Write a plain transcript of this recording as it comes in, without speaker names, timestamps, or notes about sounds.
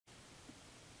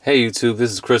Hey YouTube,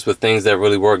 this is Chris with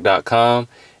thingsthatreallywork.com,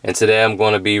 and today I'm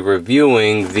going to be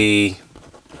reviewing the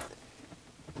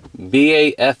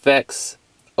BAFX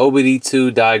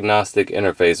OBD2 diagnostic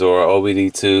interface, or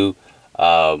OBD2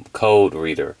 code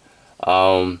reader.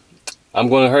 I'm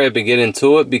going to hurry up and get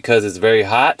into it because it's very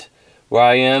hot where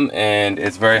I am and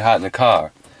it's very hot in the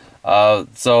car.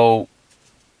 So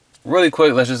really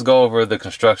quick, let's just go over the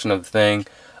construction of the thing.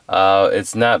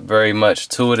 It's not very much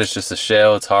to it. It's just a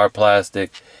shell. It's hard plastic,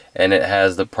 and it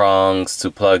has the prongs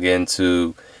to plug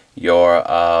into your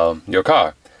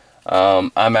car.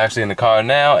 I'm actually in the car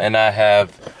now, and I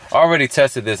have already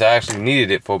tested this. I actually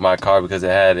needed it for my car because it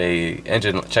had a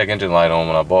check engine light on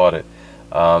when I bought it,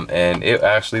 and it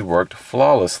actually worked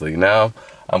flawlessly. Now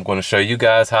I'm going to show you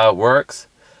guys how it works.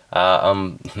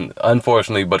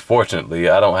 Unfortunately, but fortunately,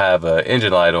 I don't have an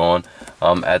engine light on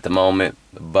at the moment,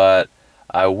 but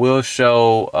I will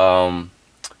show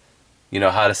you know,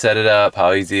 how to set it up,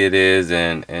 how easy it is,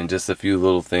 and just a few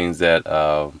little things that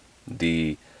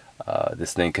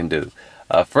this thing can do.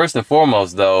 First and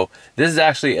foremost though, this is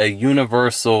actually a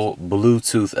universal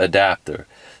Bluetooth adapter.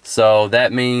 So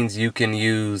that means you can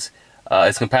use,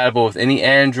 it's compatible with any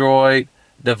Android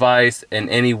device and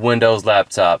any Windows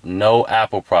laptop. No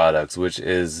Apple products, which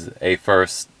is a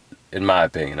first in my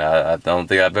opinion. I don't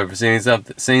think I've ever seen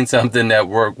something that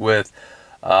worked with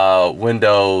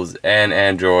Windows and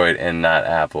Android and not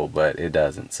Apple, but it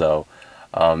doesn't. So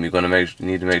you're going to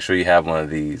need to make sure you have one of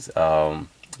these, one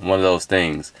of those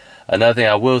things. Another thing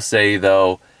I will say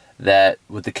though, that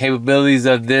with the capabilities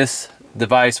of this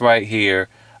device right here,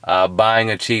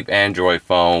 buying a cheap Android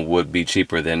phone would be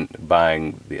cheaper than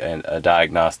buying a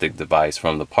diagnostic device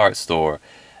from the parts store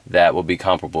that will be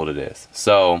comparable to this.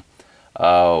 So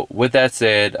with that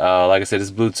said, like I said, it's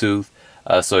Bluetooth.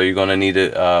 So you're going to need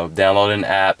to download an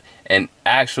app, and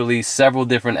actually several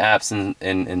different apps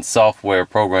and software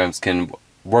programs can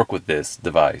work with this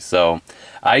device. So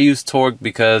I use Torque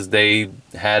because they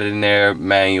had it in their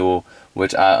manual,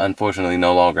 which I unfortunately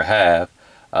no longer have,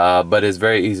 but it's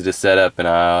very easy to set up, and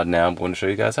now I'm going to show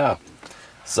you guys how.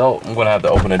 So I'm going to have to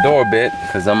open the door a bit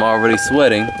because I'm already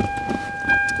sweating,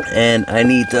 and I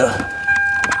need to...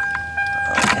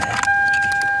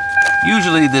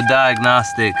 Usually the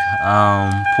diagnostic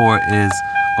port is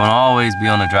going to always be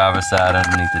on the driver's side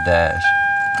underneath the dash.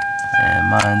 And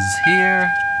mine's here.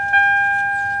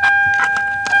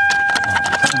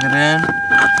 Plug it in.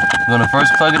 You're going to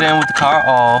first plug it in with the car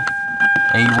off.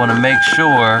 And you want to make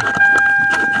sure,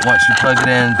 once you plug it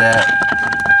in, that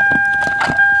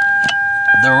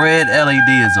the red LED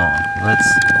is on. Let's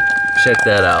check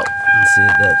that out and see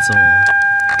if that's on.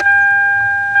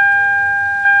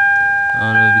 I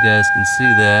don't know if you guys can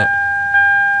see that.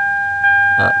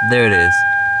 There it is.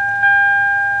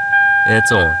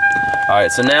 It's on.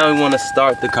 Alright, so now we want to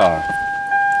start the car.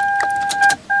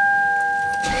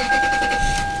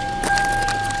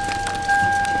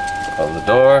 Close the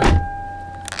door.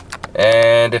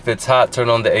 And if it's hot, turn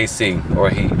on the AC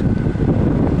or heat.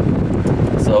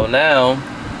 So now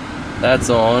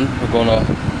that's on. We're going to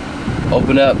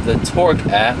open up the Torque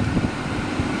app.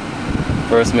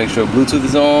 First, make sure Bluetooth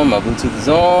is on. My Bluetooth is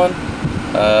on.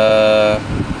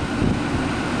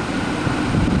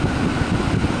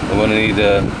 I'm gonna need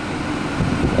to,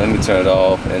 let me turn it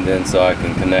off, and then so I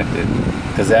can connect it,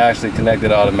 because it actually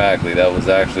connected automatically. That was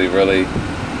actually really,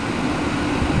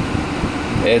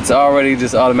 it's already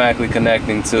just automatically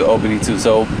connecting to OBD2.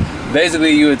 So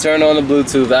basically you would turn on the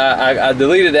Bluetooth. I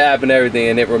deleted the app and everything,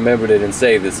 and it remembered it and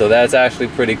saved it. So that's actually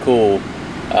pretty cool.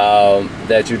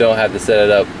 That you don't have to set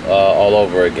it up all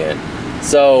over again.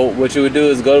 So what you would do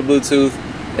is go to Bluetooth.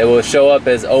 It will show up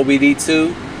as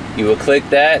OBD2. You will click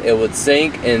that, it would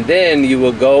sync, and then you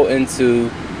will go into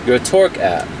your Torque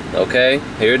app. Okay,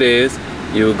 here it is.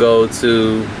 You will go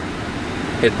to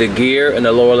hit the gear in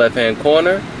the lower left hand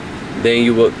corner. Then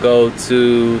you will go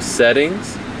to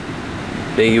settings.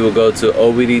 Then you will go to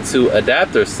OBD2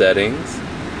 adapter settings.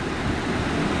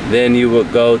 Then you will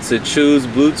go to choose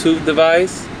Bluetooth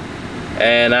device,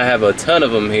 and I have a ton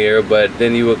of them here, but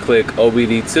then you will click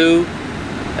OBD2.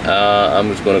 I'm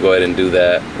just going to go ahead and do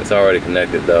that. It's already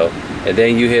connected though. And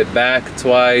then you hit back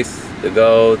twice to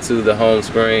go to the home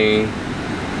screen.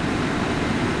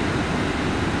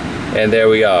 And there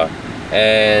we are.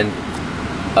 And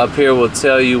up here will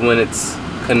tell you when it's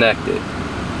connected.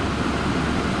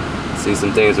 See,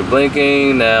 some things are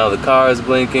blinking. Now the car is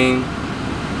blinking.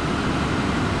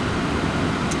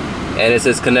 And it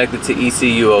says connected to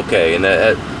ECU OK. And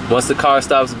once the car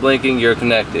stops blinking, you're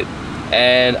connected.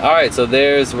 And alright, so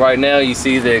there's, right now you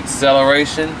see the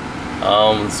acceleration.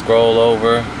 Scroll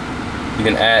over. You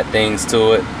can add things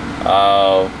to it.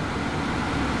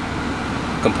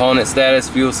 Component status,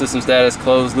 fuel system status,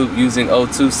 closed loop using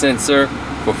O2 sensor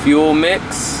for fuel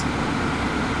mix.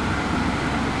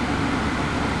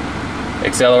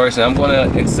 Acceleration, I'm going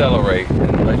to accelerate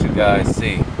and let you guys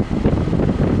see.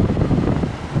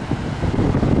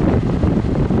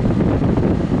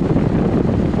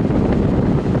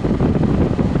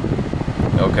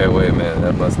 Okay, wait a minute,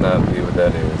 that must not be what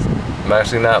that is. I'm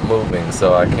actually not moving,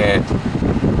 so I can't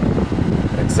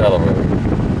accelerate.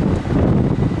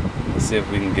 Let's see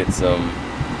if we can get some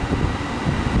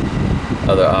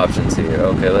other options here.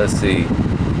 Okay, let's see.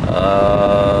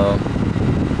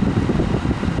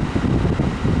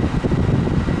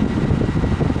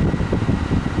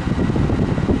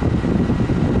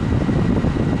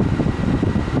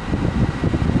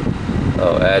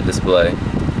 Oh, add display.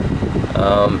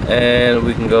 And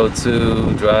we can go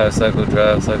to drive cycle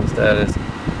status,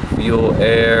 fuel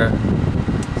air,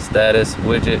 status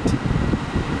widget.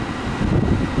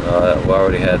 We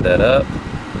already had that up.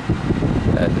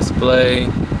 Add display.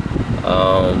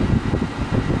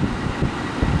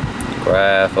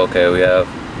 Graph. Okay, we have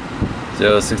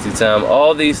 0 to 60 time.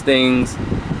 All these things.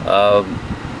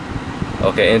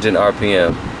 Okay, engine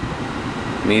RPM.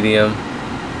 Medium.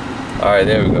 Alright,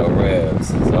 there we go, revs.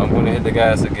 So I'm going to hit the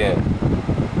gas again.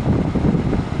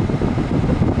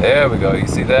 There we go, you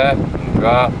see that?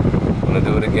 Drop. I'm going to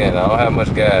do it again. I don't have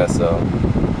much gas, so.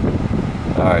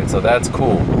 Alright, so that's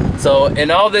cool. So, and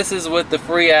all this is with the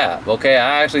free app, okay?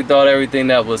 I actually thought everything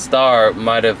that was Star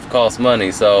might have cost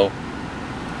money, so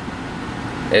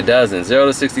it doesn't. 0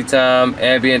 to 60 time,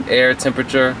 ambient air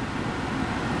temperature.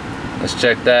 Let's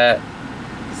check that.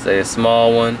 Say a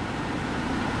small one.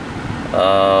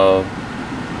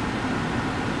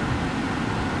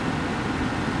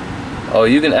 Oh,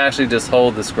 you can actually just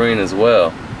hold the screen as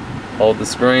well. Hold the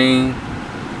screen,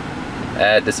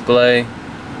 add display.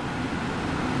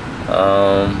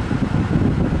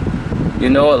 You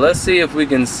know what, let's see if we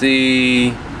can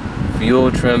see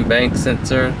fuel trim bank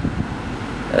sensor.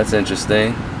 That's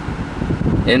interesting.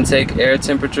 Intake air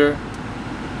temperature.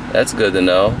 That's good to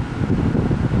know.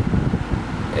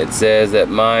 It says that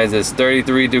mine is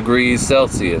 33 degrees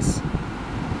Celsius.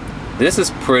 This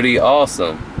is pretty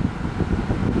awesome.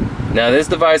 Now this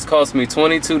device cost me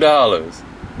 $22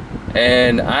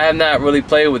 and I have not really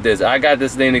played with this. I got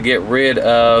this thing to get rid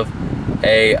of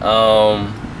a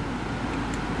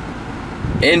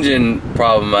engine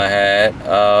problem I had.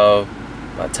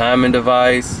 My timing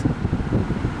device,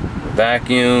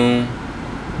 vacuum,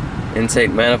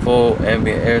 intake manifold,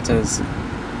 ambient air temperature.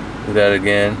 Do that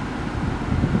again.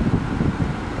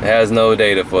 It has no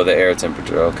data for the air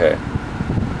temperature. Okay.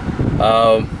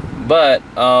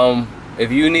 If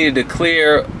you needed to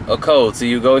clear a code, so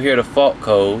you go here to fault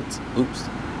codes. Oops.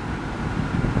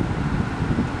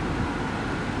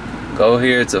 Go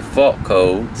here to fault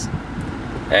codes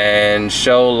and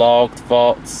show logged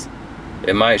faults.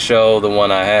 It might show the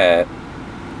one I had.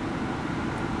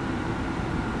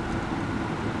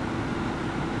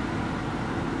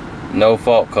 No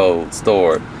fault code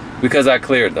stored because I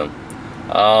cleared them.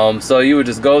 So you would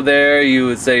just go there, you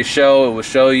would say show, it would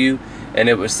show you, and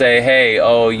it would say, hey,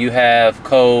 oh, you have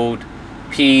code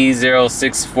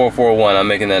P06441. I'm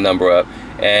making that number up.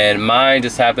 And mine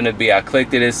just happened to be, I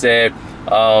clicked it, it said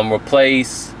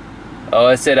replace. Oh,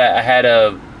 it said I had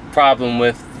a problem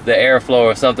with the airflow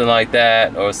or something like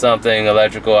that, or something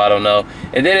electrical, I don't know.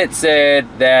 And then it said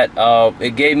that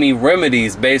it gave me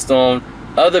remedies based on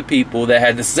other people that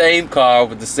had the same car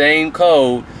with the same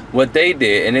code, what they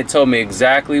did, and it told me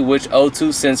exactly which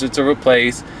O2 sensor to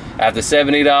replace. After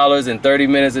 $70 and 30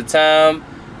 minutes of time,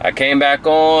 I came back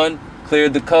on,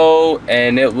 cleared the code,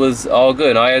 and it was all good.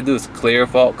 And all I had to do is clear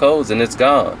fault codes and it's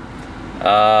gone.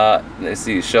 Let's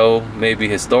see, show maybe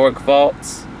historic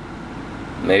faults.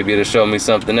 Maybe it'll show me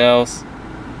something else.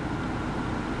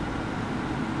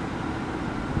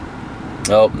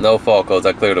 Nope, no fault codes,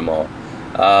 I cleared them all.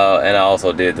 And I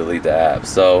also did delete the app.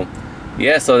 So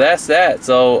yeah, so that's that.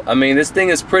 So I mean, this thing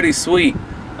is pretty sweet.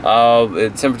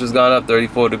 The temperature's gone up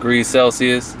 34 degrees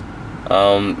Celsius.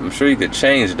 I'm sure you could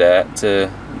change that to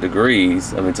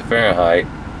degrees, I mean to Fahrenheit.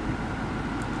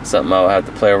 Something I'll have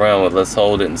to play around with. Let's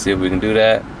hold it and see if we can do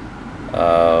that.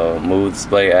 Move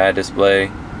display, add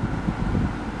display.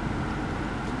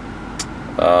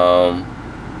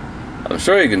 I'm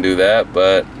sure you can do that,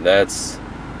 but that's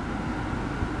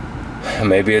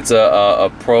maybe it's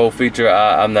a pro feature.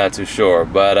 I'm not too sure,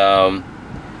 but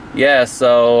yeah,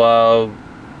 so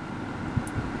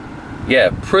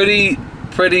yeah, pretty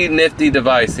nifty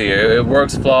device here. It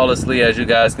works flawlessly, as you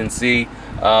guys can see.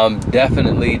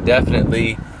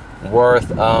 Definitely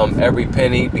worth every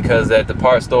penny, because at the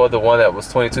parts store, the one that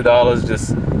was $22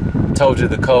 just told you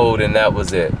the code and that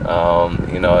was it,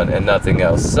 you know, and nothing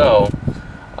else. So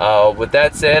with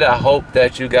that said, I hope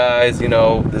that you guys, you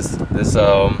know, this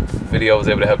video was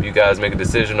able to help you guys make a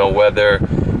decision on whether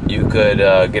you could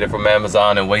get it from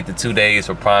Amazon and wait the 2 days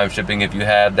for Prime shipping if you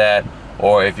have that,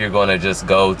 or if you're going to just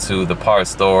go to the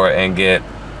parts store and get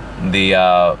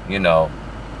the you know,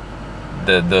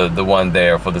 the one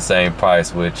there for the same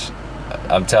price, which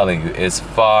I'm telling you is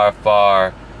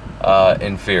far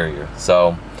inferior.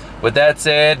 So with that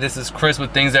said, this is Chris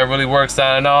with Things That Really Work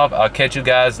signing off. I'll catch you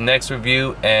guys next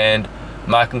review, and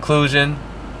my conclusion,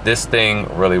 this thing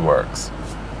really works.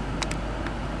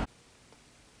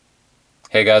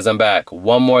 Hey guys, I'm back.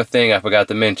 One more thing I forgot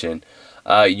to mention.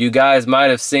 You guys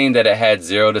might have seen that it had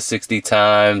 0 to 60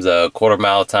 times,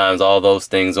 quarter-mile times, all those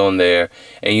things on there.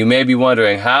 And you may be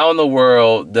wondering, how in the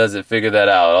world does it figure that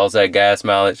out? Also that gas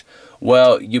mileage?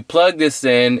 Well, you plug this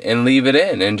in and leave it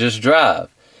in and just drive.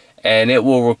 And it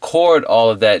will record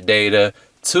all of that data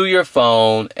to your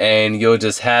phone, and you'll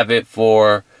just have it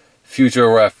for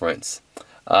future reference.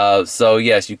 So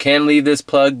yes, you can leave this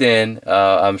plugged in.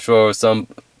 I'm sure some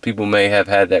people may have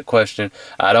had that question.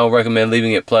 I don't recommend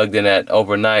leaving it plugged in at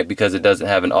overnight because it doesn't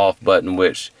have an off button,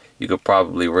 which you could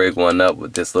probably rig one up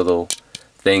with this little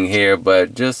thing here,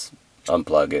 but just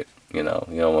unplug it. You know,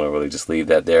 you don't want to really just leave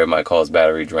that there. It might cause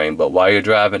battery drain, but while you're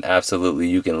driving, absolutely,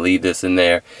 you can leave this in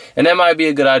there. And that might be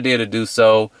a good idea to do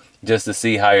so, just to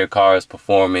see how your car is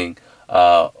performing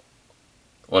on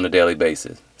a daily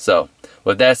basis. So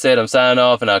with that said, I'm signing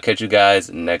off, and I'll catch you guys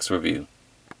next review.